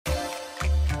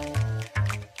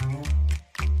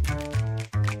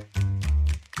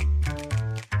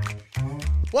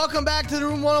Welcome back to the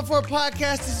Room 104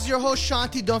 podcast. This is your host,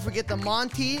 Shanti. Don't forget the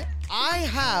Monty. I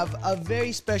have a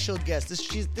very special guest.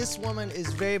 This woman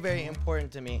is very, very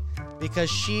important to me because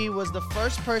she was the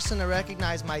first person to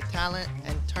recognize my talent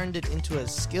and turned it into a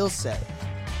skill set.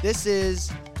 This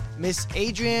is Miss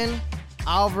Adrienne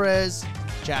Alvarez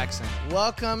Jackson.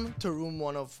 Welcome to Room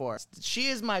 104. She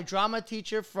is my drama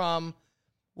teacher from,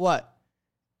 what,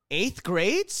 8th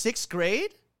grade? 6th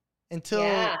grade?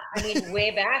 Yeah, I mean,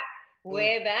 way back.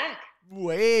 Way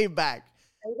back.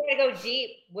 We gotta go deep,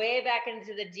 way back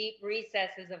into the deep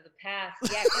recesses of the past.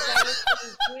 Yeah, because I was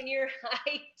in junior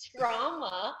high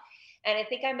drama, and I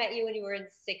think I met you when you were in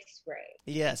 6th grade.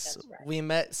 Yes, right. We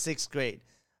met 6th grade.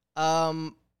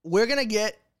 We're gonna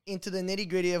get into the nitty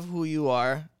gritty of who you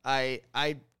are. I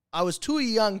was too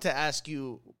young to ask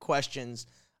you questions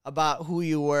about who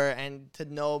you were and to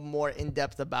know more in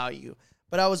depth about you,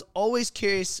 but I was always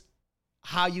curious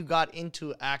how you got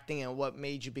into acting and what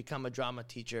made you become a drama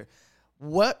teacher.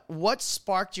 What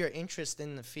sparked your interest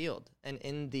in the field and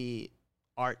in the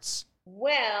arts?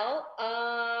 Well,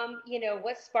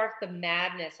 what sparked the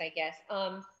madness, I guess.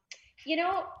 I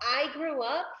grew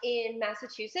up in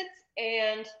Massachusetts,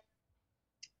 and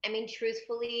I mean,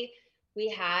 truthfully, we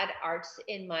had arts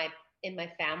in my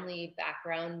family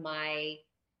background. My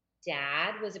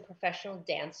dad was a professional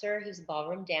dancer. He was a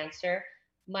ballroom dancer.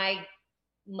 My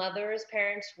mother's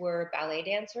parents were ballet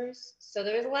dancers, so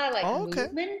there was a lot of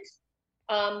movement.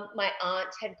 My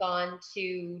aunt had gone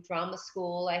to drama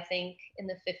school, I think, in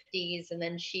the 50s, and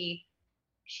then she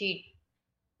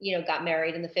got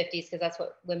married in the 50s because that's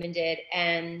what women did,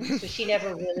 and so she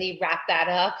never really wrapped that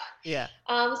up. Yeah.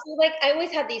 So I always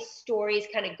had these stories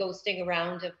kind of ghosting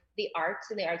around of the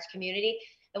arts and the arts community.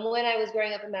 And when I was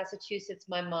growing up in Massachusetts,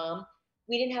 my mom,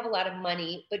 we didn't have a lot of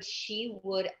money, but she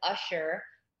would usher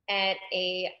at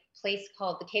a place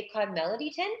called the Cape Cod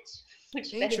Melody Tent,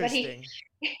 which if anybody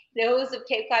knows of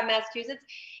Cape Cod, Massachusetts,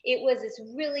 it was this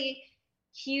really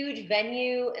huge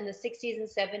venue in the 60s and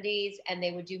 70s, and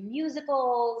they would do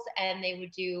musicals, and they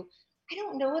would do, I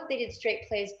don't know if they did straight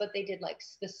plays, but they did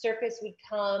the circus would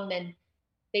come, and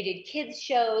they did kids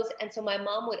shows. And so my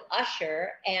mom would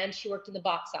usher, and she worked in the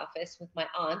box office with my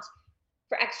aunt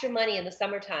for extra money in the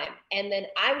summertime. And then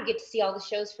I would get to see all the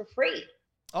shows for free.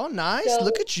 Oh, nice. So,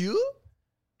 look at you.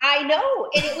 I know.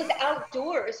 And it was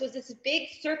outdoors. It was this big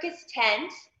circus tent.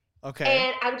 Okay.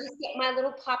 And I would just get my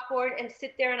little popcorn and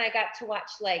sit there, and I got to watch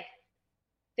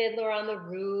Fiddler on the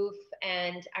Roof.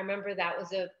 And I remember that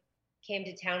came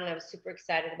to town, and I was super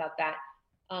excited about that.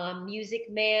 Music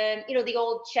Man, the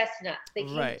old chestnuts, they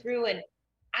came through, and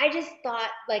I just thought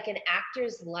an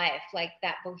actor's life,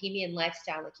 that bohemian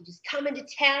lifestyle, you just come into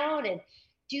town and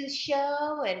do the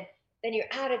show, and then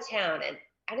you're out of town. And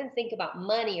I didn't think about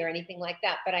money or anything like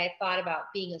that, but I thought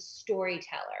about being a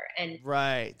storyteller, and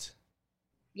that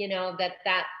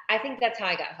I think that's how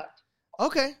I got hooked.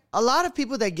 Okay. A lot of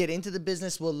people that get into the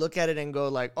business will look at it and go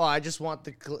oh, I just want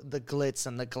the glitz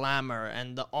and the glamour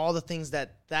and all the things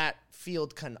that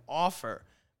field can offer.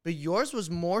 But yours was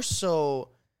more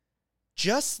so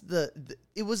just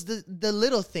it was the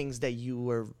little things that you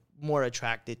were more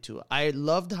attracted to. I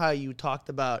loved how you talked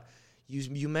about,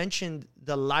 you mentioned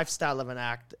the lifestyle of an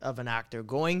actor,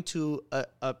 going to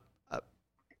a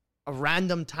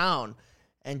random town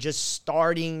and just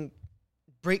building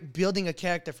a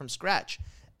character from scratch.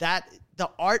 That the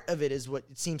art of it is what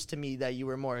it seems to me that you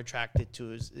were more attracted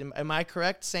to. Am I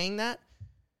correct saying that?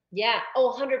 Yeah.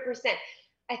 Oh, 100%.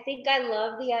 I think I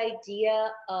love the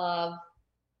idea of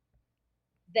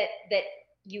that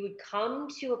you would come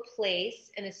to a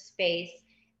place and a space,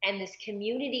 and this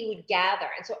community would gather.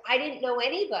 And so I didn't know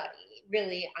anybody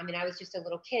really. I mean, I was just a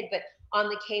little kid, but on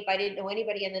the Cape, I didn't know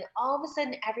anybody. And then all of a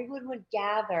sudden, everyone would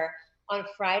gather on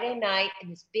Friday night in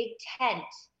this big tent,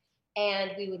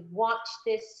 and we would watch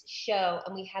this show,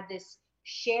 and we had this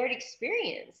shared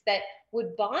experience that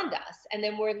would bond us. And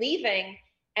then we're leaving,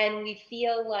 and we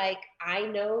feel like I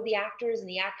know the actors and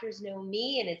the actors know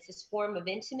me, and it's this form of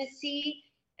intimacy,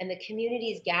 and the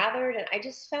community's gathered. And I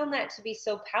just found that to be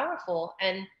so powerful.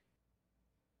 And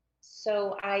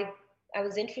so I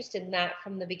was interested in that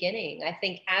from the beginning. I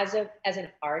think as an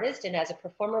artist and as a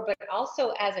performer, but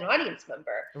also as an audience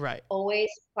member, always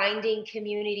finding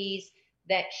communities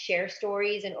that share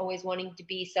stories and always wanting to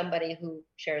be somebody who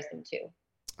shares them too.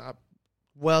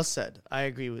 Well said. I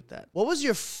agree with that. What was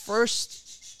your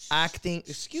first acting?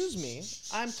 Excuse me,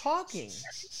 I'm talking.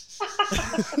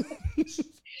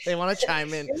 They want to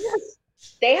chime in.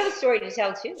 They have a story to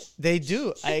tell too. They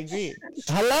do. I agree.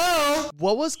 Hello.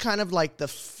 What was kind of the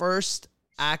first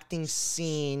acting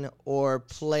scene or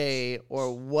play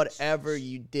or whatever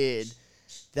you did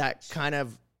that kind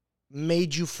of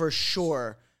made you for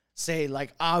sure say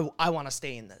like, I want to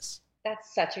stay in this?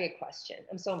 That's such a good question.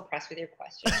 I'm so impressed with your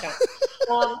question,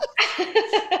 Sean.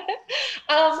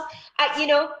 You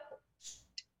know,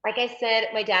 like I said,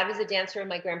 my dad was a dancer and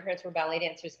my grandparents were ballet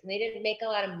dancers, and they didn't make a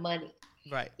lot of money.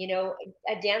 Right. You know,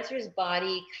 a dancer's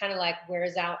body kind of like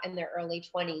wears out in their early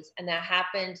 20s. And that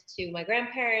happened to my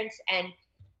grandparents. And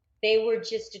they were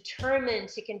just determined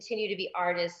to continue to be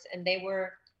artists. And they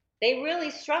really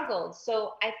struggled.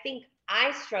 So I think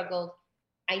I struggled.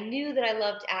 I knew that I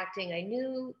loved acting. I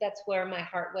knew that's where my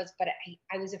heart was, but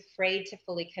I was afraid to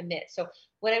fully commit. So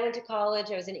when I went to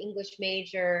college, I was an English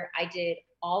major. I did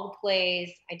all the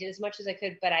plays. I did as much as I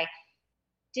could, but I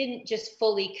didn't just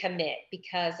fully commit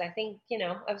because I think, you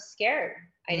know, I was scared.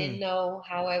 I didn't know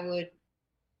how I would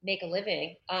make a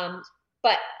living.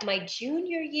 But my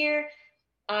junior year,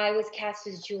 I was cast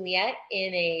as Juliet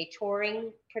in a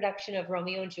touring production of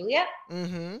Romeo and Juliet.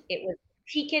 Mm-hmm. It was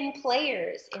Pekin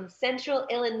Players in Central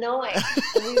Illinois.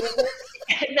 And we rehearsed,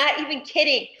 not even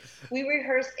kidding, we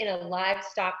rehearsed in a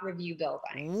livestock review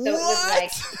building. So it was like,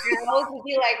 cows would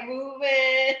be like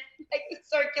moving, like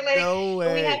circulating. No way.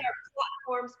 And we had our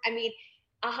platforms,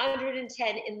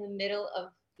 110 in the middle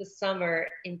of the summer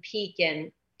in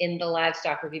Pekin in the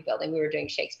livestock review building. We were doing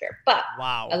Shakespeare. But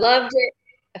wow, I loved it.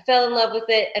 I fell in love with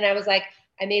it. And I was like,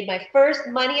 I made my first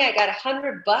money. I got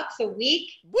 $100 a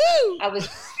week. Woo! I was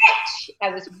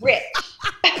rich.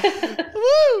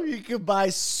 Woo! You could buy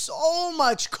so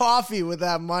much coffee with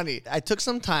that money. I took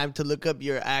some time to look up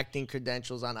your acting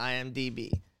credentials on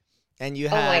IMDb, and you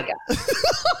had. Oh my god!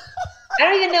 I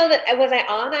don't even know that. Was I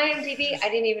on IMDb? I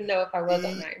didn't even know if I was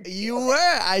on IMDb. You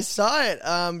were. I saw it.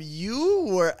 You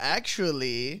were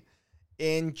actually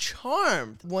in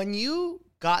Charmed when you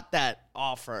got that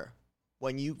offer.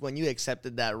 When you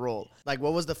accepted that role, like,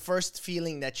 what was the first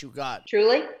feeling that you got?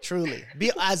 Truly,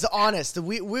 be as honest.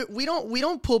 We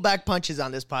don't pull back punches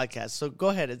on this podcast. So go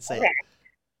ahead and say it.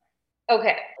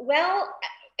 Okay. Well,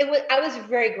 I was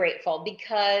very grateful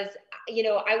because, you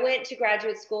know, I went to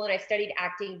graduate school and I studied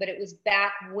acting, but it was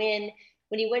back when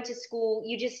you went to school,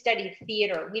 you just studied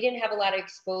theater. We didn't have a lot of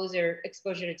exposure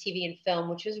to TV and film,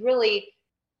 which was really,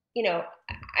 you know,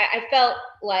 I felt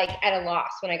like at a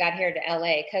loss when I got here to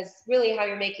LA, because really how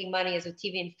you're making money is with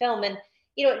TV and film. And,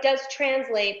 you know, it does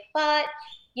translate, but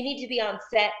you need to be on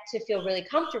set to feel really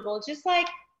comfortable, just like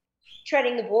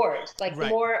treading the boards. Like the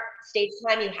more stage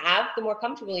time you have, the more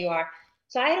comfortable you are.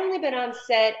 So I had only been on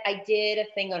set. I did a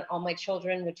thing on All My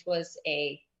Children, which was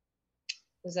a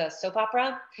soap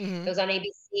opera. It was on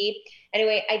ABC.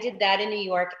 Anyway, I did that in New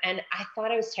York and I thought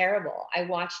I was terrible. I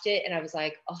watched it and I was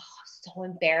like, oh, so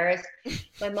embarrassed.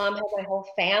 My mom had my whole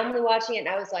family watching it and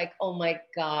I was like, oh my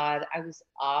God, I was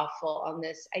awful on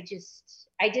this. I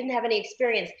didn't have any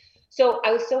experience. So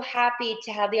I was so happy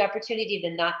to have the opportunity to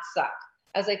not suck.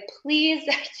 I was like, please,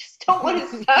 I just don't want to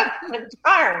suck. I'm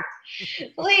Charmed.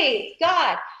 Please,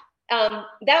 God. That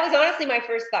was honestly my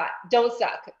first thought. Don't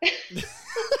suck.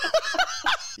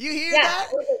 You hear that?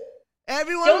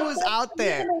 Everyone who's out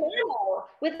there.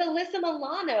 With Alyssa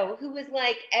Milano, who was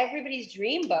like everybody's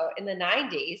dreamboat in the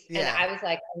 90s. Yeah. And I was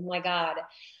like, oh my God,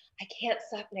 I can't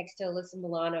suck next to Alyssa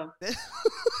Milano. That's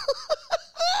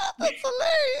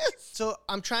hilarious. So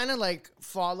I'm trying to like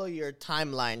follow your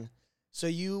timeline. So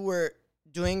you were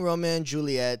doing Romeo and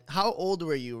Juliet. How old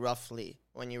were you roughly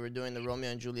when you were doing the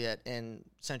Romeo and Juliet in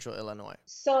Central Illinois?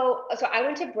 So I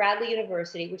went to Bradley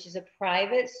University, which is a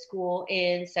private school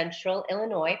in Central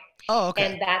Illinois. Oh, okay.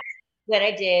 And that's when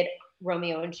I did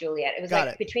Romeo and Juliet. It was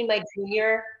between my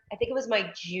junior and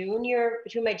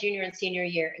senior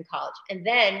year in college. And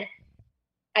then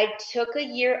I took a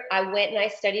year, I went and I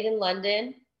studied in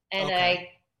London and I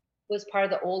was part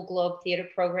of the Old Globe Theater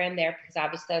program there because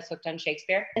obviously I was hooked on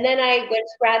Shakespeare. And then I went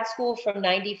to grad school from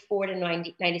 94 to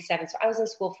 97. So I was in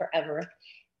school forever.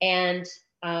 And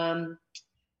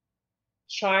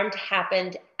Charmed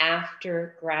happened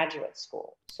after graduate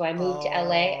school. So I moved to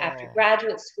LA after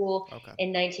graduate school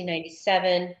in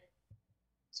 1997.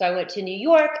 So I went to New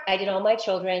York. I did All My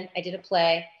Children. I did a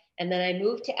play. And then I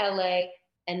moved to LA.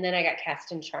 And then I got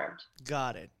cast in Charmed.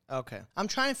 Got it. Okay. I'm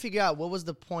trying to figure out what was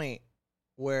the point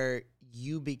where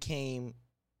you're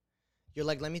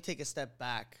like, let me take a step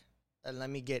back and let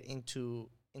me get into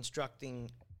instructing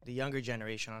the younger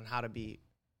generation on how to be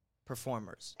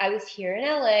performers. I was here in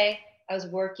LA. I was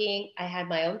working. I had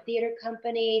my own theater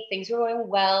company. Things were going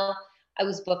well. I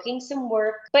was booking some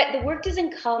work, but the work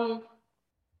doesn't come,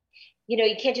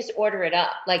 you can't just order it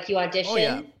up. Like you audition. Oh,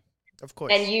 yeah. Of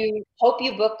course. And you hope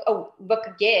you book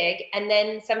a gig, and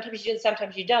then sometimes you do,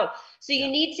 sometimes you don't. So you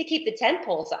need to keep the tent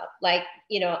poles up. Like,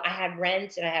 I had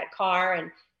rent and I had a car, and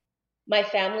my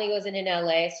family wasn't in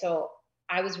LA, so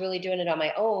I was really doing it on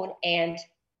my own. And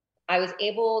I was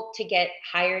able to get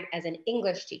hired as an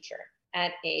English teacher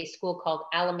at a school called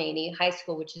Alamany High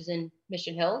School, which is in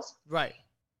Mission Hills. Right.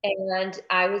 And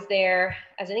I was there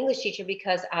as an English teacher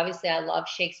because obviously I love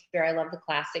Shakespeare. I love the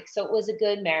classics. So it was a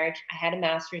good marriage. I had a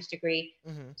master's degree.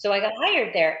 Mm-hmm. So I got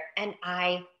hired there, and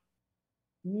I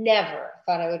never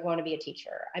thought I would want to be a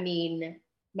teacher. I mean,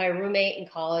 my roommate in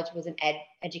college was an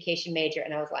education major,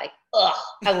 and I was like, ugh,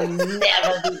 I will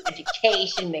never be an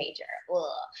education major. Ugh.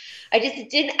 I just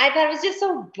didn't, I thought it was just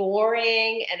so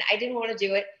boring, and I didn't want to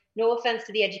do it. No offense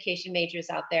to the education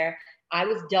majors out there. I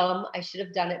was dumb. I should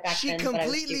have done it back then. She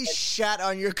completely shat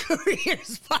on your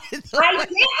careers, by the way. I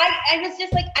did. I was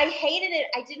just like, I hated it.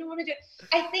 I didn't want to do it.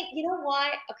 I think, you know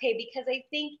why? Okay, because I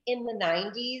think in the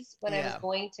 90s, when I was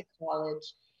going to college,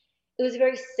 it was a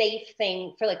very safe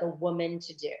thing for like a woman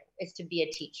to do, is to be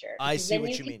a teacher. I see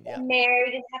what you mean. Get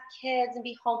married and have kids and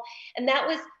be home. And that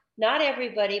was not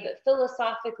everybody, but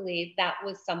philosophically, that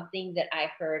was something that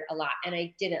I heard a lot. And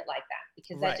I didn't like that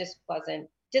because that just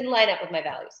didn't line up with my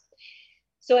values.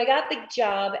 So I got the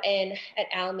job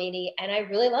at Alamany, and I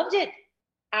really loved it.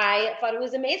 I thought it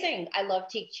was amazing. I love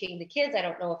teaching the kids. I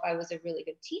don't know if I was a really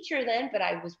good teacher then, but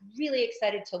I was really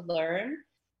excited to learn.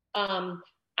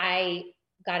 I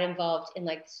got involved in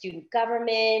like student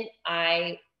government.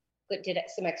 I did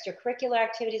some extracurricular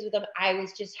activities with them. I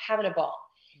was just having a ball.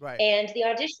 Right. And the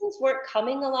auditions weren't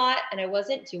coming a lot, and I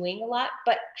wasn't doing a lot,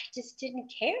 but I just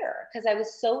didn't care because I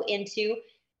was so into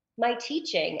my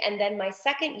teaching. And then my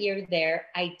second year there,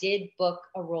 I did book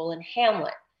a role in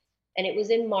Hamlet, and it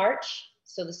was in March.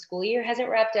 So the school year hasn't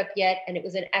wrapped up yet, and it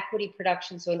was an equity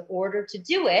production. So in order to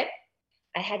do it,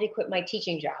 I had to quit my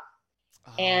teaching job.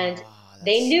 And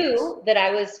they knew that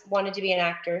I wanted to be an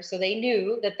actor. So they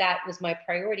knew that that was my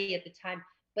priority at the time,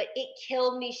 but it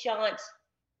killed me, Shant.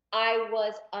 I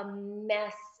was a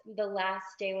mess the last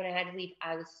day when I had to leave.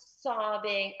 I was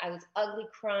sobbing. I was ugly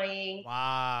crying.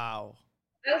 Wow.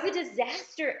 I was a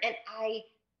disaster. And I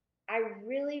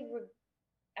really,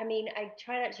 I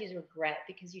try not to use regret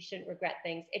because you shouldn't regret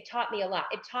things. It taught me a lot.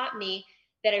 It taught me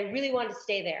that I really wanted to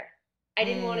stay there. I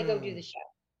didn't want to go do the show.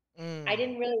 I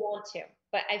didn't really want to,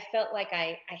 but I felt like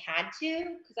I had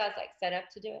to because I was like set up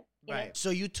to do it. Right. Know? So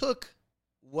you took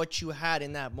what you had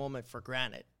in that moment for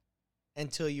granted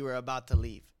until you were about to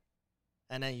leave.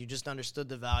 And then you just understood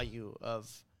the value of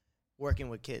working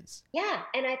with kids. Yeah.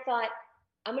 And I thought,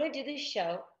 I'm going to do this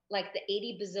show, like the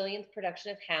 80 bazillionth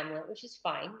production of Hamlet, which is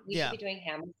fine. We should be doing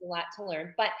Hamlet. There's a lot to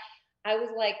learn. But I was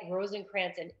like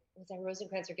Rosencrantz, and was I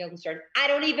Rosencrantz or Guildenstern? I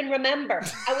don't even remember.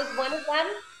 I was one of them.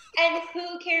 And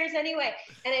who cares anyway?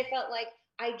 And I felt like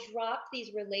I dropped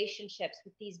these relationships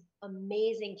with these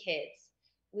amazing kids,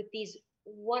 with these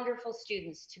wonderful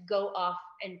students to go off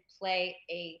and play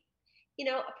a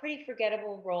pretty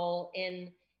forgettable role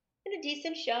in a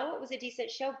decent show. It was a decent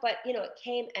show, but it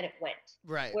came and it went.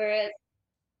 Right. Whereas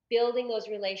building those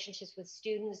relationships with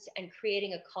students and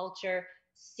creating a culture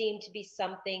seemed to be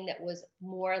something that was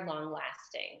more long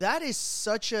lasting. That is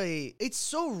it's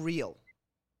so real.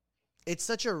 It's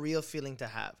such a real feeling to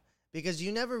have because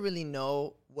you never really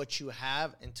know what you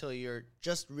have until you're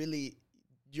just really,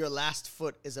 your last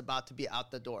foot is about to be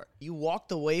out the door. You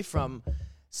walked away from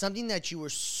something that you were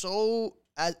so,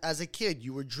 as a kid,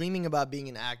 you were dreaming about being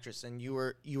an actress, and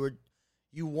you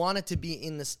wanted to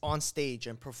be on stage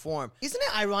and perform. Isn't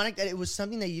it ironic that it was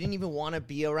something that you didn't even want to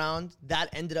be around that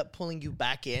ended up pulling you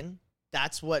back in?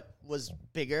 That's what was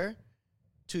bigger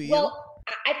to you? Well,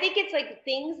 I think it's like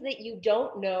things that you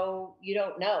don't know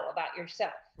about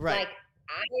yourself. Right. Like,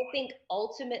 I think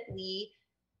ultimately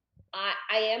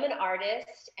I am an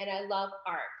artist and I love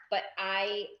art, but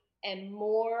I am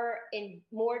more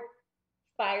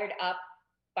fired up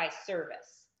by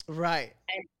service. Right.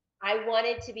 And I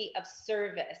wanted to be of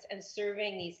service and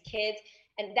serving these kids.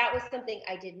 And that was something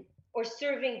I didn't, or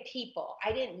serving people.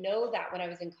 I didn't know that when I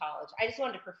was in college. I just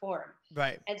wanted to perform.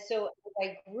 Right. And so as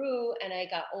I grew and I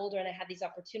got older and I had these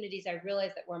opportunities, I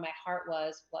realized that where my heart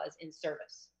was in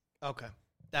service. Okay.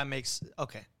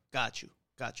 Got you.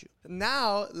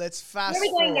 Now let's fast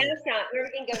forward. Where are we going forward. now, Sean? Where are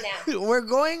we going to go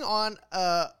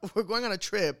now? We're going on a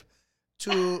trip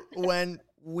to when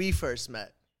we first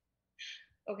met.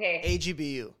 Okay.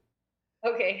 AGBU.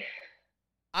 Okay.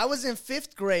 I was in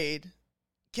 5th grade,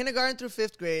 kindergarten through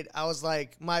 5th grade. I was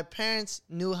like, my parents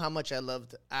knew how much I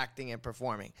loved acting and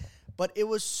performing, but it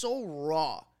was so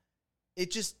raw.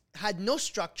 It just had no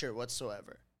structure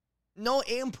whatsoever. No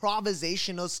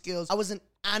improvisational skills. I was an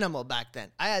animal back then.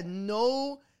 I had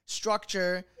no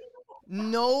structure,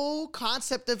 no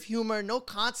concept of humor, no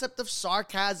concept of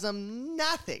sarcasm,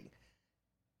 nothing.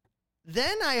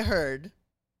 Then I heard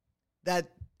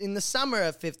that in the summer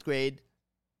of 5th grade,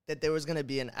 that there was going to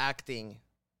be an acting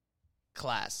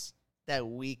class that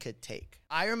we could take.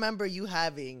 I remember you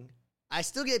having, I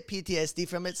still get PTSD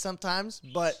from it sometimes,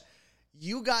 but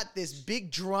you got this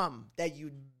big drum that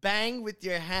you bang with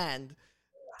your hand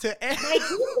to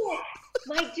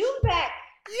My Doombek.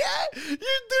 Yeah, your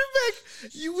Doombek.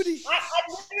 You would. I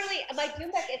literally, my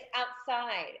Doombek is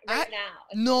outside right now.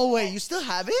 No way. You still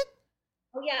have it?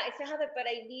 Oh yeah, I still have it, but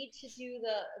I need to do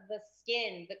the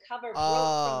skin, the cover broke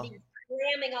from me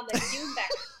cramming on the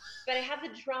Doombek. But I have the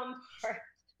drum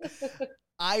part.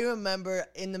 I remember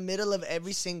in the middle of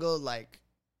every single like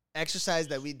exercise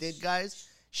that we did, guys,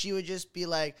 she would just be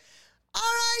like, "All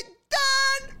right,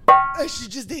 done." And she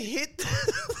just hit.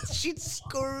 She'd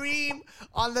scream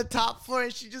on the top floor,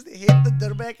 and she just hit the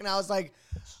Doombek, and I was like,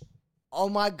 "Oh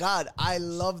my God, I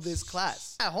love this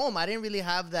class." At home, I didn't really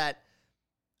have that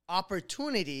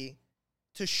opportunity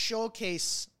to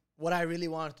showcase what I really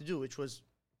wanted to do, which was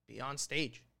be on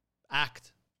stage,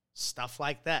 act, stuff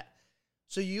like that.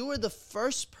 So you were the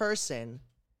first person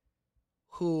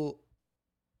who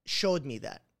showed me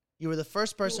that. You were the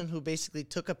first person who basically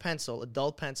took a pencil, a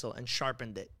dull pencil, and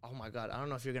sharpened it. Oh my God, I don't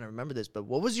know if you're going to remember this, but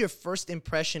what was your first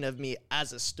impression of me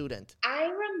as a student? I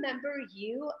remember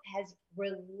you as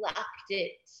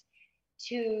reluctant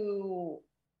to,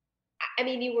 I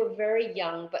mean, you were very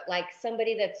young, but like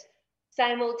somebody that's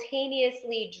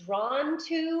simultaneously drawn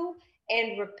to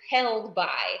and repelled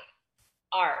by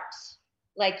art.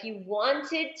 Like you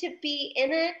wanted to be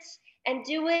in it and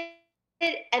do it.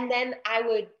 And then I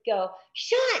would go,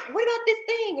 Sean, what about this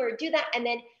thing? Or do that. And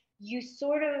then you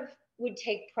sort of would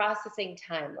take processing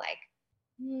time like,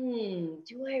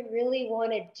 do I really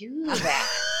want to do that?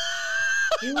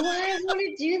 Do I want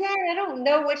to do that? I don't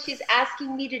know what she's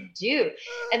asking me to do.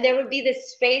 And there would be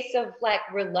this space of like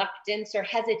reluctance or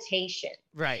hesitation.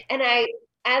 Right. And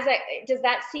does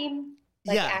that seem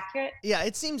like accurate? Yeah,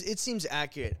 it seems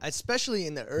accurate, especially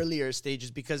in the earlier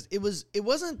stages, because it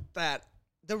wasn't that.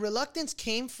 The reluctance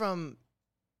came from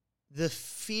the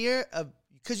fear of,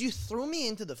 because you threw me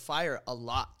into the fire a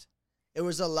lot. It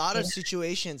was a lot of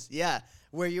situations,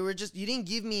 where you didn't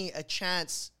give me a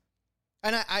chance.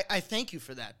 And I thank you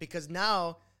for that, because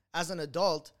now as an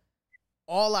adult,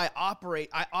 I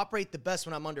operate the best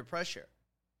when I'm under pressure.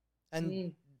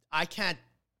 And I can't,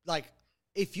 like,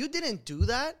 if you didn't do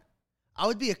that, I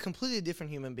would be a completely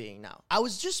different human being now. I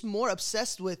was just more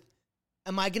obsessed with,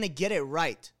 am I going to get it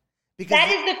right? Because that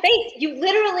is the face. You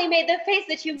literally made the face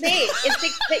that you made.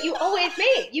 It's that you always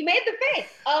made. You made the face.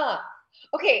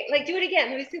 Okay, like do it again.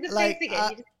 Let me see the face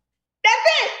again. That's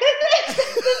it. That's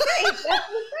the face. That's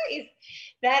the face.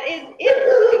 That is it.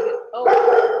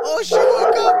 Oh, she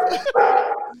woke up.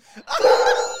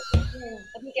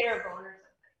 Let me get her a boner.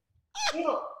 You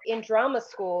know, in drama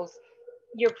schools,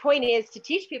 your point is to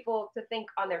teach people to think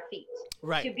on their feet,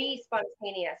 right? To be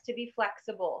spontaneous, to be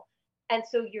flexible, and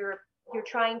so you're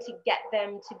trying to get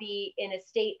them to be in a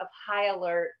state of high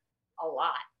alert a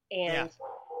lot. And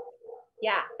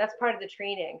that's part of the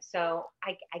training. So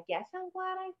I guess I'm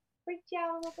glad I freaked you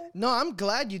out a little bit. No, I'm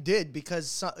glad you did,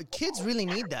 because kids really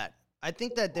need that. I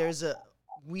think that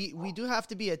we do have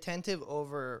to be attentive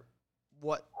over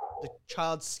what the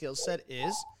child's skill set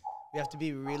is. We have to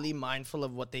be really mindful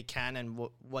of what they can and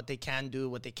what they can do,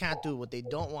 what they can't do, what they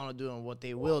don't want to do, and what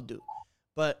they will do.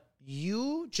 But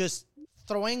you just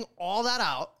throwing all that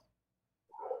out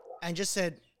and just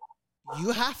said, you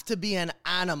have to be an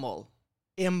animal,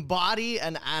 embody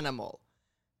an animal.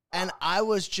 And I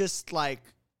was just like,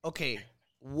 okay,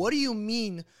 what do you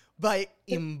mean by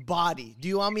embody? Do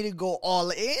you want me to go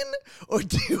all in, or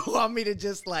do you want me to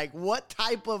just like, what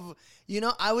type of,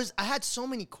 I had so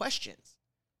many questions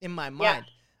in my mind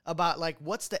about like,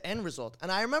 what's the end result?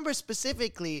 And I remember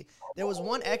specifically, there was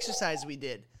one exercise we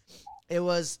did. It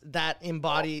was that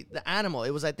embody the animal.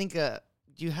 It was, I think,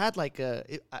 you had like was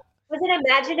it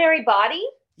imaginary body?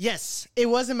 Yes, it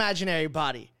was imaginary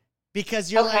body,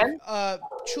 because you're like,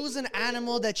 choose an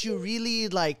animal that you really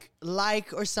like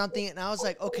or something. And I was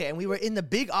like, okay. And we were in the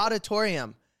big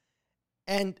auditorium,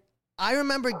 and I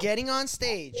remember getting on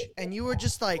stage, and you were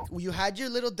just like, you had your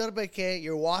little Doombek,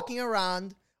 you're walking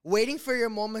around, waiting for your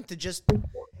moment to just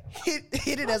hit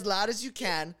it as loud as you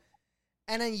can.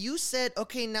 And then you said,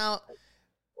 okay, now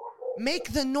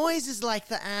make the noises like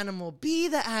the animal, be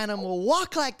the animal,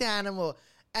 walk like the animal.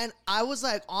 And I was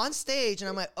like on stage, and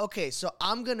I'm like, okay, so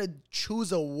I'm going to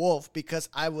choose a wolf because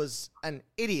I was an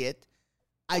idiot.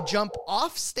 I jump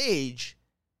off stage,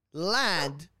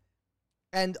 land,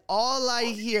 and all I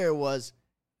hear was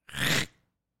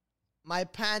my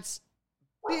pants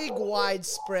big wide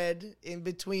spread in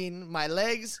between my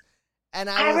legs, And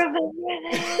I remember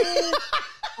that.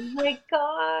 Oh my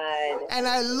God. and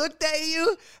I looked at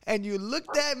you and you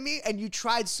looked at me and you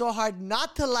tried so hard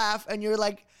not to laugh and you're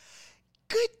like,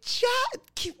 good job.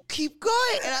 Keep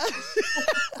going. And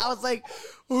I was like,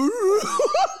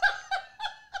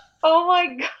 Oh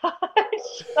my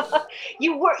gosh.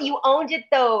 You owned it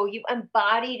though. You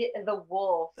embodied the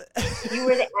wolf. You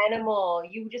were the animal.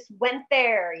 You just went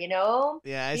there, you know?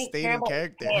 yeah, I You didn't stayed care in about the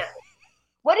character. pants.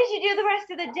 What did you do the rest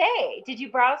of the day? Did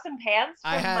you borrow some pants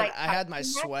I from had my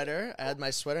costume sweater. I had my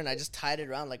sweater and I just tied it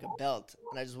around like a belt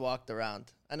and I just walked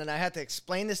around. And then I had to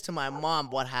explain this to my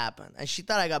mom what happened. And she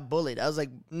thought I got bullied. I was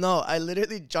like, no, I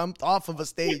literally jumped off of a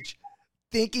stage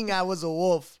thinking I was a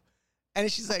wolf.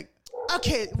 And she's like,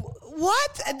 okay,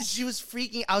 what? And she was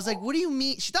freaking. I was like, what do you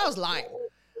mean? She thought I was lying.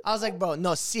 I was like, bro,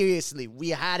 no, seriously. We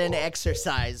had an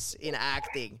exercise in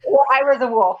acting. Well, I was a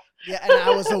wolf. Yeah, and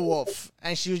I was a wolf.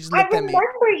 And she just I looked at me.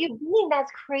 remember you being.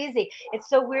 That's crazy. It's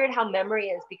so weird how memory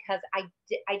is because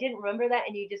I didn't remember that,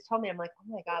 and you just told me. I'm like,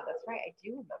 oh my God, that's right. I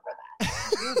do remember that. I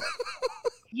do remember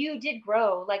that. You did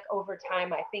grow like over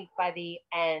time. I think by the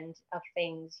end of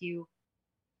things, you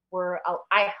were.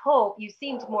 I hope you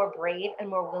seemed more brave and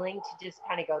more willing to just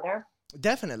kind of go there.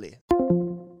 Definitely.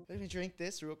 Let me drink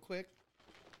this real quick.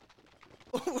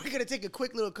 We're going to take a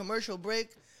quick little commercial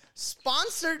break.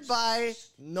 Sponsored by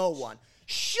no one.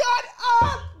 Shut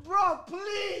up, bro,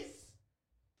 please.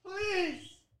 Please.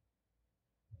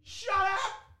 Shut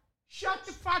up. Shut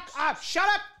the fuck up. Shut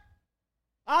up.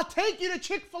 I'll take you to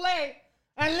Chick-fil-A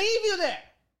and leave you there.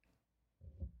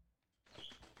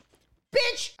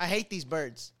 Bitch. I hate these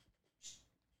birds.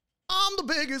 I'm the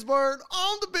biggest bird.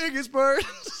 I'm the biggest bird.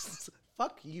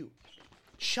 Fuck you.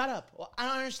 Shut up. Well, I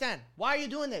don't understand. Why are you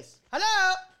doing this?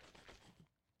 Hello?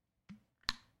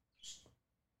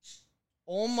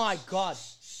 Oh my God.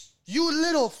 You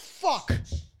little fuck.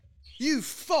 You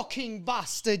fucking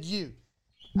bastard, you.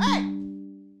 Hey!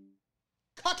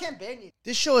 Cock and bang you.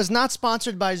 This show is not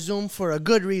sponsored by Zoom for a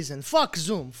good reason. Fuck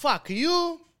Zoom. Fuck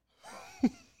you.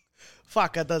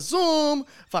 Fuck at the Zoom.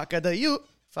 Fuck at the you.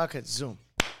 Fuck at Zoom.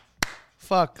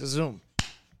 Fuck Zoom.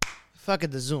 Fuck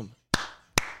at the Zoom.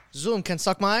 Zoom can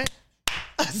suck my.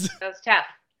 That was tough.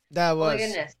 That was. Oh my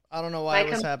goodness. I don't know why My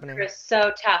it was happening. computer is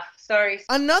so tough. Sorry.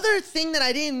 Another thing that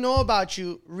I didn't know about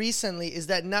you recently is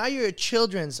that now you're a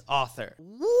children's author.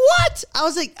 What? I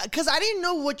was like, because I didn't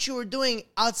know what you were doing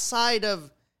outside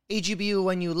of AGBU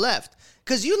when you left.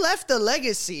 Because you left a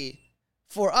legacy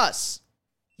for us.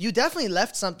 You definitely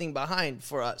left something behind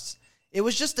for us. It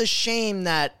was just a shame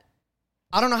that,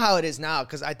 I don't know how it is now,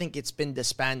 because I think it's been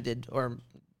disbanded or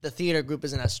the theater group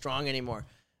isn't as strong anymore.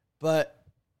 But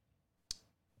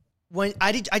when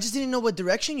I just didn't know what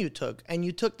direction you took, and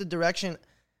you took the direction.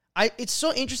 It's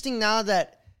so interesting now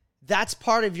that that's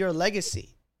part of your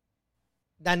legacy.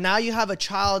 That now you have a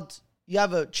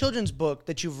children's book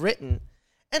that you've written,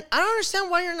 and I don't understand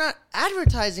why you're not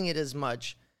advertising it as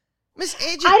much, Miss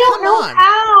AJ. I don't know on.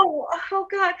 how. Oh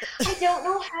God, I don't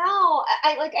know how.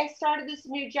 I started this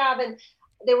new job, and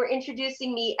they were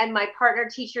introducing me, and my partner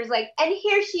teacher's like, and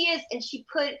here she is, and she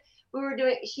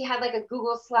had like a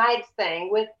Google Slides thing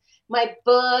with my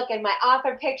book and my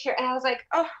author picture, and I was like,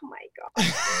 oh my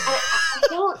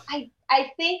God. I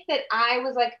think that I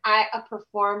was like a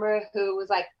performer who was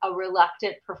like a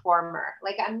reluctant performer.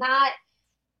 Like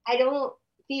I don't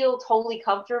feel totally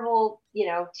comfortable,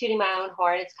 tooting my own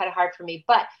horn. It's kind of hard for me.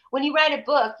 But when you write a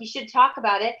book, you should talk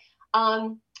about it.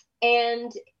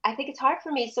 And I think it's hard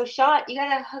for me. So Sean, you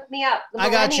gotta hook me up. The I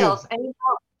got you. millennials. I need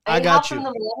help. I got you. From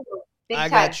the millennials. Big I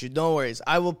time. got you. Don't worry.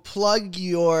 I will plug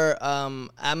your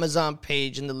Amazon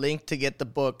page and the link to get the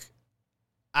book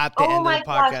at the end of the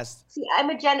podcast. Gosh. See, I'm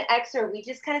a Gen Xer. We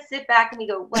just kind of sit back and we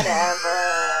go, whatever.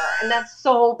 And that's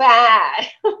so bad.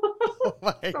 Oh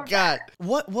my God. Bad.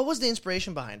 What was the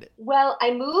inspiration behind it? Well,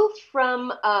 I moved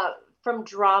from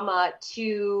drama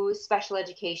to special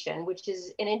education, which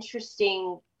is an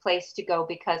interesting place to go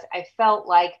because I felt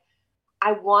like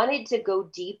I wanted to go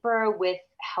deeper with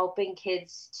helping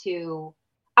kids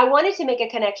I wanted to make a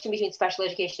connection between special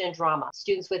education and drama.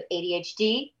 Students with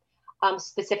ADHD,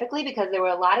 specifically because there were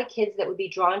a lot of kids that would be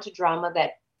drawn to drama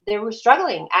that they were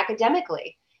struggling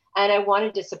academically, and I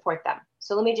wanted to support them.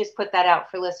 So let me just put that out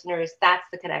for listeners. That's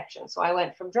the connection. So I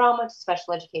went from drama to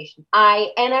special education.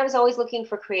 I was always looking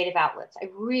for creative outlets. I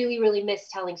really, really miss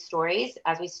telling stories.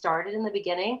 As we started in the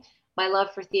beginning, my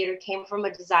love for theater came from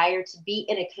a desire to be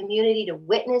in a community, to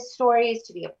witness stories,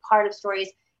 to be a part of stories,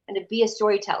 and to be a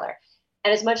storyteller.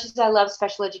 And as much as I love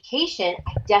special education,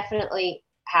 I definitely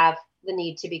have the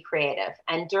need to be creative.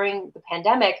 And during the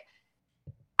pandemic,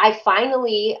 I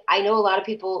know a lot of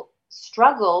people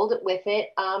struggled with it,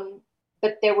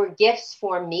 but there were gifts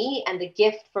for me, and the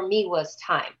gift for me was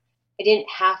time. I didn't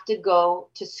have to go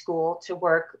to school to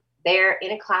work there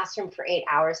in a classroom for 8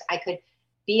 hours. I could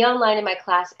be online in my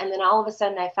class, and then all of a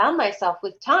sudden I found myself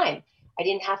with time. I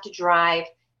didn't have to drive,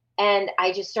 and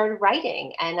I just started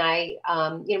writing. And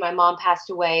my mom passed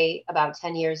away about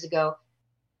 10 years ago,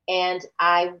 and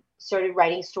I started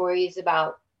writing stories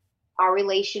about our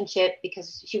relationship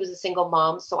because she was a single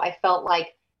mom. So I felt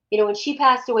like, when she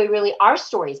passed away, really our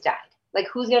stories died. Like,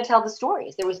 who's going to tell the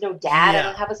stories? There was no dad. I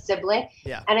don't have a sibling.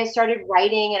 Yeah. And I started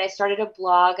writing, and I started a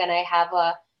blog, and I have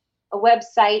a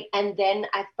website. And then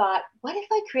I thought, what if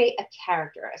I create a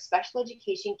character, a special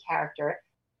education character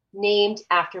named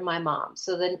after my mom?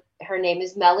 So then her name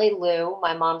is Melly Lou.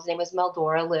 My mom's name was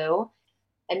Meldora Lou.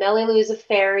 And Melly Lou is a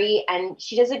fairy, and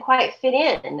she doesn't quite fit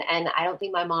in. And I don't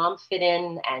think my mom fit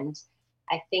in. And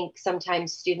I think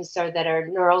sometimes students that are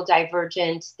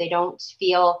neurodivergent, they don't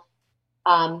feel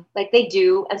like they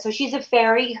do. And so she's a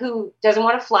fairy who doesn't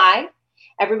want to fly.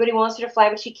 Everybody wants her to fly,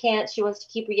 but she can't. She wants to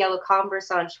keep her yellow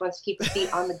Converse on. She wants to keep her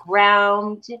feet on the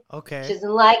ground. Okay. She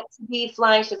doesn't like to be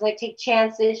flying. She doesn't like to take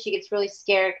chances. She gets really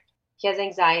scared. She has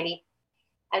anxiety.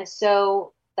 And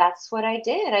so that's what I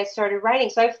did. I started writing.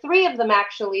 So I have 3 of them,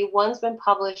 actually. One's been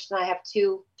published, and I have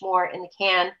 2 more in the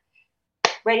can,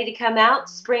 ready to come out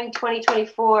spring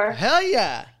 2024. Hell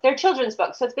yeah. They're children's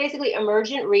books. So it's basically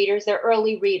emergent readers. They're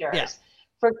early readers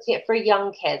for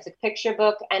young kids, a picture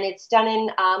book, and it's done in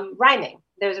rhyming.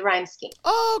 There's a rhyme scheme.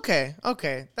 Oh, okay.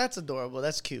 Okay. That's adorable.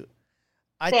 That's cute.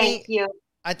 Thank you.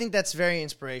 I think that's very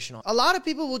inspirational. A lot of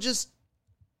people will just,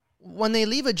 when they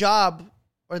leave a job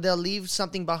or they'll leave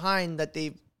something behind that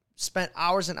they've spent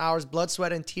hours and hours, blood,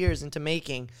 sweat, and tears into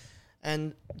making.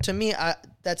 And to me,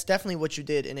 that's definitely what you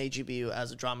did in AGBU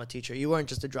as a drama teacher. You weren't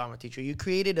just a drama teacher. You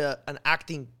created an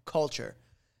acting culture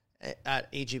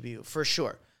at AGBU, for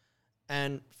sure.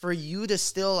 And for you to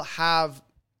still have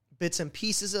bits and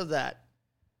pieces of that,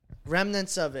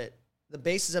 remnants of it, the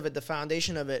basis of it, the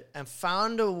foundation of it, and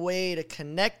found a way to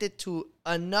connect it to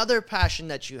another passion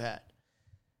that you had,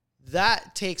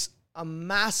 that takes a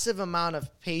massive amount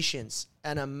of patience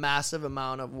and a massive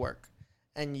amount of work.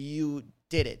 And you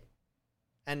did it.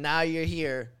 And now you're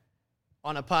here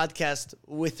on a podcast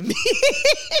with me.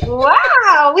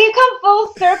 Wow, we've come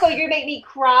full circle. You're gonna make me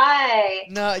cry.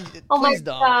 No, oh my don't.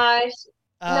 Gosh.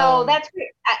 No, that's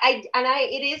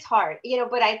it is hard,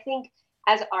 but I think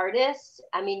as artists,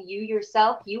 I mean, you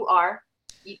yourself,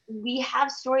 we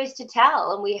have stories to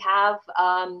tell, and we have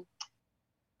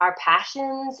our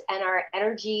passions, and our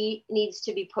energy needs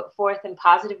to be put forth in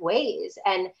positive ways.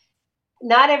 And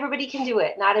not everybody can do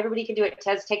it. Not everybody can do it. It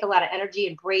does take a lot of energy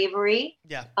and bravery.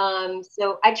 Yeah.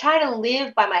 So I try to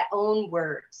live by my own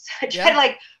words. I try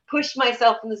to push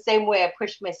myself in the same way I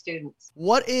push my students.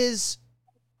 What is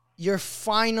your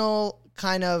final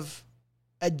kind of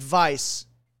advice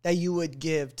that you would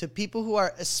give to people who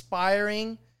are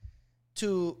aspiring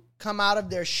to come out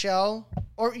of their shell,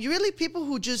 or really people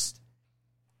who just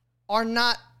are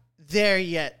not there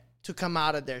yet to come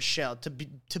out of their shell, to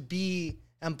be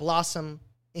and blossom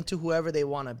into whoever they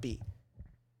want to be?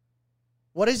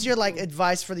 What is your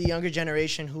advice for the younger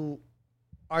generation who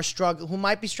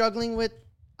might be struggling with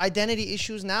identity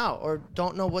issues now, or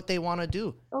don't know what they want to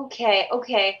do?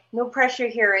 Okay. No pressure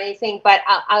here or anything, but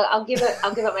I'll give it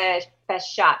my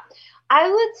best shot. I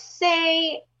would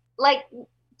say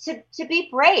to be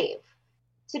brave.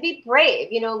 To be brave.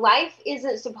 Life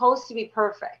isn't supposed to be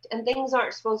perfect, and things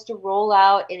aren't supposed to roll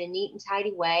out in a neat and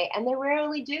tidy way, and they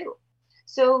rarely do.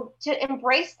 So to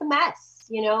embrace the mess,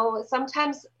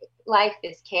 sometimes life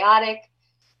is chaotic,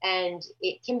 and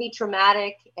it can be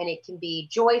traumatic, and it can be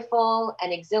joyful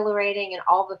and exhilarating and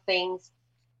all the things.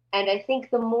 And I think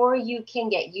the more you can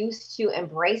get used to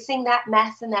embracing that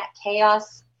mess and that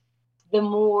chaos, the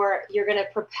more you're going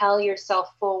to propel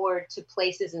yourself forward to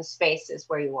places and spaces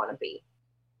where you want to be.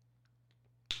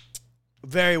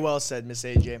 Very well said, Miss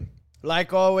AJ.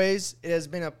 Like always, it has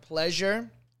been a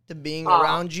pleasure to being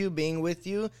around you, being with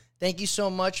you. Thank you so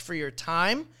much for your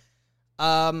time.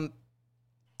 And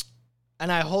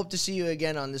I hope to see you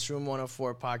again on this Room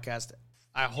 104 podcast.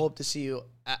 I hope to see you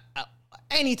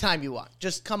anytime you want.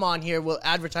 Just come on here. We'll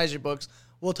advertise your books.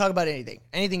 We'll talk about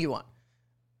anything you want.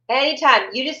 Anytime.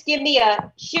 You just shoot me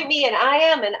an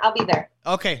IM and I'll be there.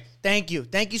 Okay. Thank you.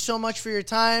 Thank you so much for your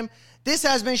time. This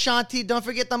has been Shanti. Don't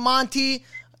forget the Monty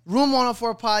Room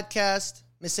 104 podcast.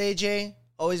 Miss AJ,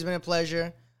 always been a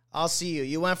pleasure. I'll see you.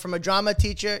 You went from a drama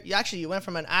teacher. You went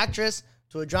from an actress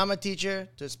to a drama teacher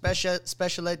to a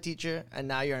special ed teacher, and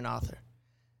now you're an author.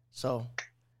 So,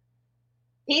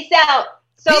 peace out.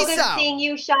 So good seeing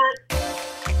you, Sean.